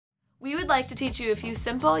We would like to teach you a few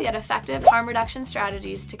simple yet effective harm reduction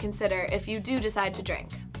strategies to consider if you do decide to drink.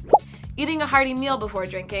 Eating a hearty meal before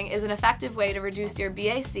drinking is an effective way to reduce your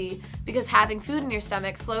BAC because having food in your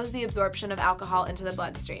stomach slows the absorption of alcohol into the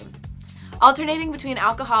bloodstream. Alternating between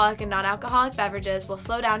alcoholic and non-alcoholic beverages will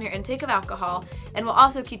slow down your intake of alcohol and will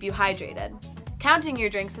also keep you hydrated. Counting your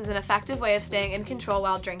drinks is an effective way of staying in control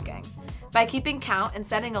while drinking. By keeping count and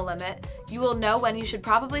setting a limit, you will know when you should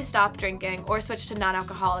probably stop drinking or switch to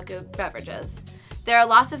non-alcoholic beverages. There are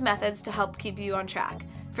lots of methods to help keep you on track.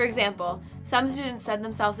 For example, some students send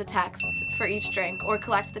themselves a text for each drink or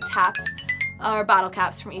collect the taps or bottle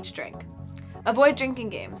caps from each drink. Avoid drinking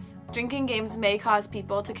games. Drinking games may cause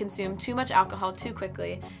people to consume too much alcohol too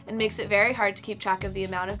quickly and makes it very hard to keep track of the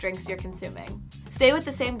amount of drinks you're consuming. Stay with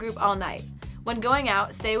the same group all night. When going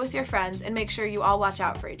out, stay with your friends and make sure you all watch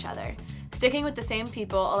out for each other. Sticking with the same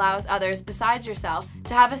people allows others besides yourself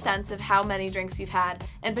to have a sense of how many drinks you've had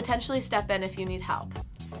and potentially step in if you need help.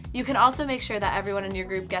 You can also make sure that everyone in your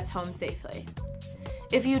group gets home safely.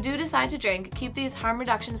 If you do decide to drink, keep these harm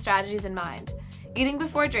reduction strategies in mind. Eating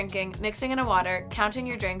before drinking, mixing in a water, counting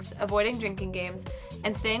your drinks, avoiding drinking games,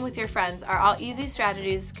 and staying with your friends are all easy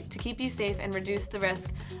strategies to keep you safe and reduce the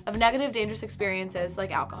risk of negative, dangerous experiences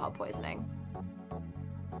like alcohol poisoning.